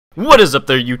What is up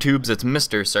there, YouTubes? It's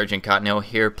Mr. Sergeant Cottonhill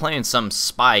here, playing some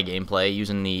Spy gameplay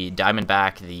using the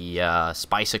Diamondback, the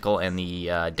Spy-Cicle, and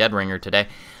the Dead Ringer today.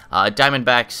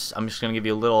 Diamondbacks, I'm just going to give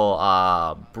you a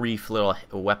little brief little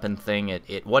weapon thing.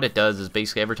 What it does is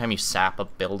basically every time you sap a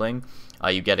building,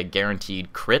 you get a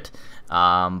guaranteed crit,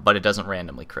 but it doesn't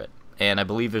randomly crit. And I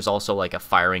believe there's also like a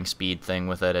firing speed thing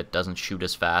with it. It doesn't shoot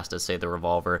as fast as, say, the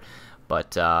revolver.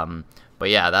 But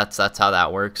yeah, that's how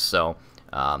that works. So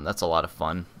that's a lot of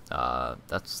fun.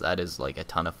 That is like a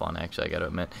ton of fun, actually, I gotta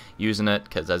admit, using it,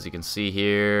 because as you can see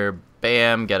here,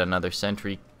 bam, get another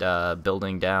sentry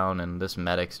building down, and this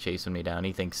medic's chasing me down.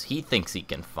 He thinks he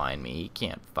can find me. He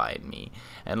can't find me.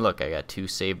 And look, I got 2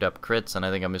 saved up crits, and I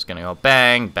think I'm just gonna go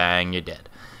bang, bang, you're dead.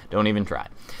 Don't even try.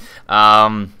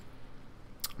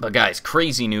 But guys,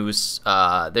 crazy news.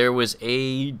 There was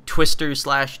a twister /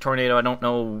 tornado. I don't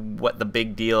know what the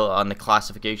big deal on the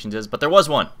classifications is, but there was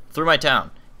one through my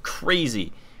town.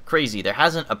 Crazy. There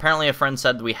hasn't, apparently a friend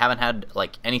said we haven't had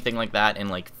like anything like that in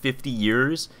like 50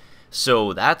 years.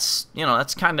 So that's, you know,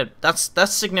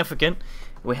 that's significant.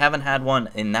 We haven't had one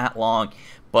in that long.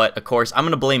 But of course, I'm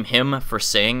going to blame him for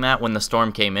saying that when the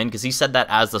storm came in, because he said that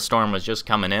as the storm was just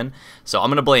coming in. So I'm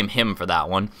going to blame him for that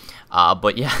one.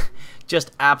 But yeah,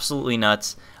 just absolutely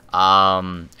nuts.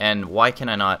 And why can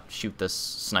I not shoot this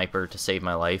sniper to save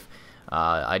my life?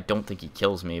 I don't think he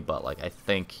kills me, but like I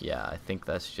think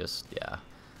that's just, yeah.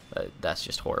 That's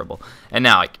just horrible. And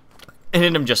now I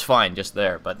hit him just fine just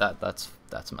there, but that's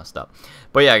messed up.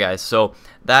 But yeah, guys, so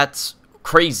that's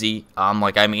crazy.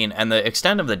 Like, I mean, and the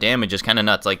extent of the damage is kind of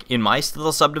nuts. Like in my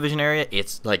little subdivision area,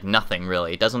 it's like nothing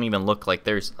really. It doesn't even look like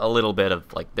there's a little bit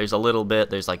of like there's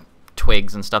like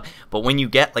twigs and stuff. But when you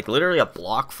get like literally a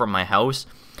block from my house,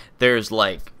 there's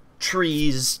like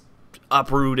trees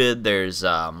uprooted. There's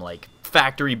like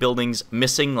factory buildings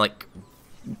missing like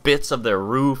bits of their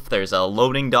roof. There's a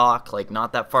loading dock like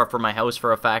not that far from my house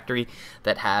for a factory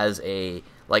that has a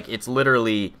like it's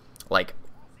literally like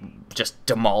just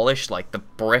demolished. Like the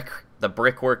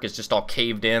brickwork is just all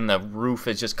caved in, the roof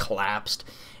is just collapsed.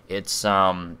 It's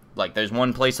like there's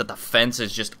one place that the fence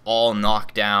is just all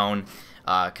knocked down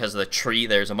because of the tree.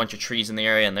 There's a bunch of trees in the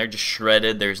area and they're just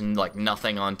shredded. There's like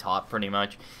nothing on top pretty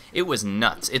much. It was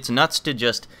nuts. It's nuts to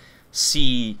just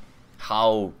see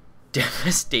how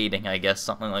devastating, I guess,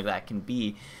 something like that can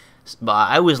be. But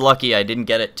I was lucky I didn't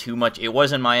get it too much. It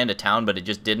was in my end of town, but it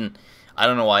just didn't, I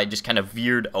don't know why, it just kind of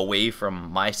veered away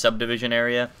from my subdivision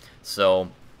area. So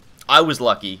I was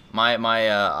lucky.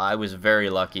 I was very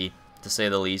lucky, to say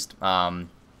the least. And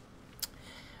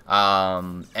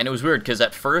it was weird because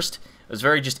at first I was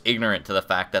very just ignorant to the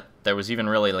fact that there was even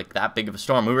really like that big of a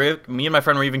storm. Me and my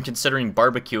friend were even considering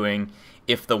barbecuing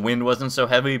if the wind wasn't so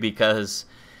heavy, because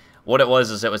what it was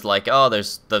is it was like, oh,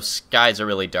 the skies are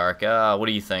really dark. What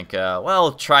do you think?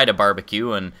 Well, try to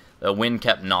barbecue, and the wind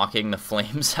kept knocking the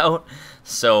flames out.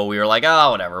 So we were like,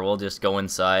 oh, whatever, we'll just go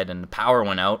inside. And the power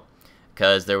went out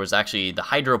because there was actually the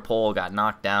hydro pole got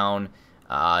knocked down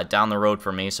down the road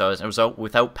for me. So I was out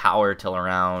without power till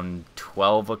around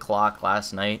 12 o'clock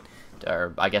last night,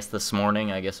 or I guess this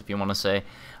morning, I guess if you want to say.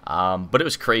 But it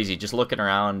was crazy just looking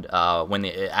around when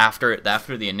after it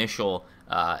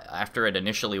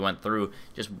initially went through,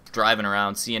 just driving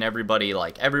around, seeing everybody,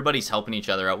 like, everybody's helping each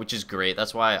other out, which is great.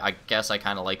 That's why I guess I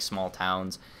kind of like small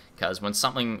towns, because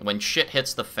when shit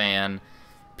hits the fan,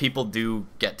 people do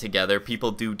get together,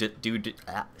 people do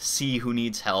see who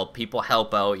needs help, people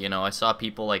help out, you know. I saw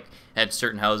people, like, at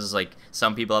certain houses, like,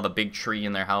 some people have a big tree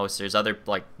in their house, there's other,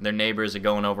 like, their neighbors are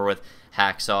going over with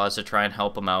hacksaws to try and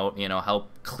help them out, you know, help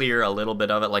clear a little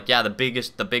bit of it. Like, yeah, the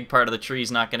big part of the tree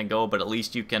is not going to go, but at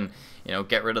least you can, you know,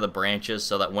 get rid of the branches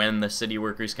so that when the city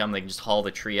workers come, they can just haul the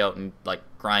tree out and like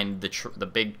grind the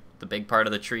big part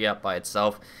of the tree up by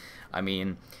itself. I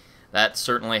mean, that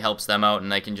certainly helps them out,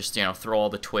 and they can just, you know, throw all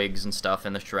the twigs and stuff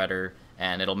in the shredder,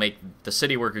 and it'll make the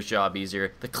city workers' job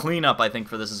easier. The cleanup, I think,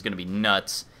 for this is going to be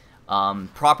nuts.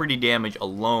 Property damage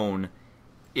alone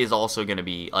is also going to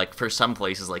be, like, for some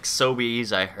places, like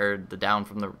Sobeys. I heard the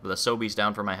Sobeys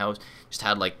down from my house just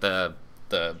had, like, the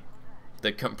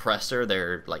compressor,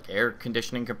 their, like, air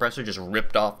conditioning compressor just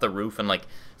ripped off the roof and, like,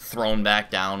 thrown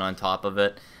back down on top of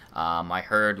it. I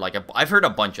heard, like, I've heard a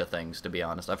bunch of things, to be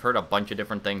honest. I've heard a bunch of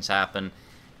different things happen,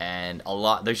 and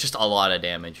there's just a lot of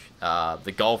damage.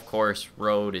 The golf course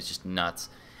road is just nuts.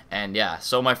 And yeah,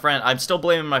 so my friend, I'm still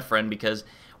blaming my friend, because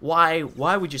why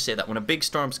would you say that when a big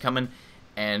storm's coming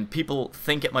and people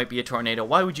think it might be a tornado?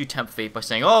 Why would you tempt fate by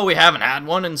saying, oh, we haven't had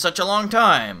one in such a long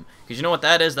time? Because you know what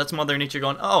that is? That's Mother Nature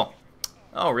going, oh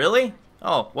really?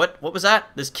 Oh, what was that?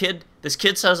 This kid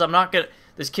says I'm not gonna,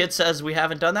 This kid says we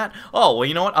haven't done that. Oh, well,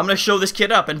 you know what? I'm going to show this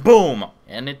kid up, and boom!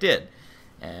 And it did.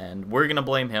 And we're going to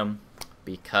blame him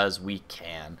because we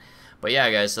can. But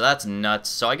yeah, guys, so that's nuts.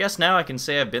 So I guess now I can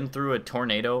say I've been through a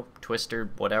tornado,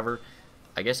 twister, whatever.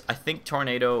 I think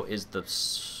tornado is the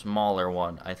smaller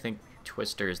one. I think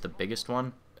twister is the biggest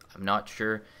one. I'm not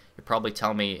sure. You'll probably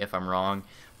tell me if I'm wrong.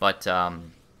 But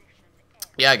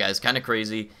yeah, guys, kind of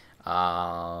crazy.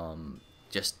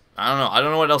 Just I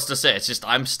don't know what else to say. It's just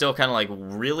I'm still kind of like,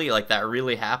 really, like that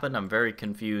really happened? I'm very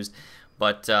confused.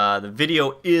 But the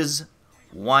video is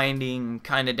winding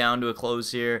kind of down to a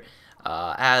close here.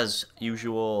 As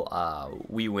usual,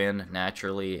 we win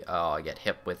naturally. Oh, I get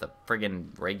hit with a friggin'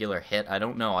 regular hit. I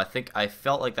don't know. I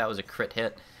felt like that was a crit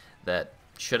hit that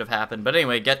should have happened. But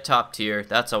anyway, get top tier.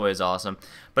 That's always awesome.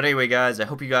 But anyway, guys, I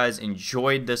hope you guys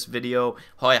enjoyed this video.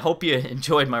 I hope you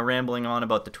enjoyed my rambling on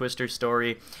about the Twister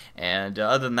story. And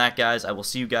other than that, guys, I will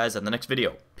see you guys in the next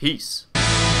video. Peace.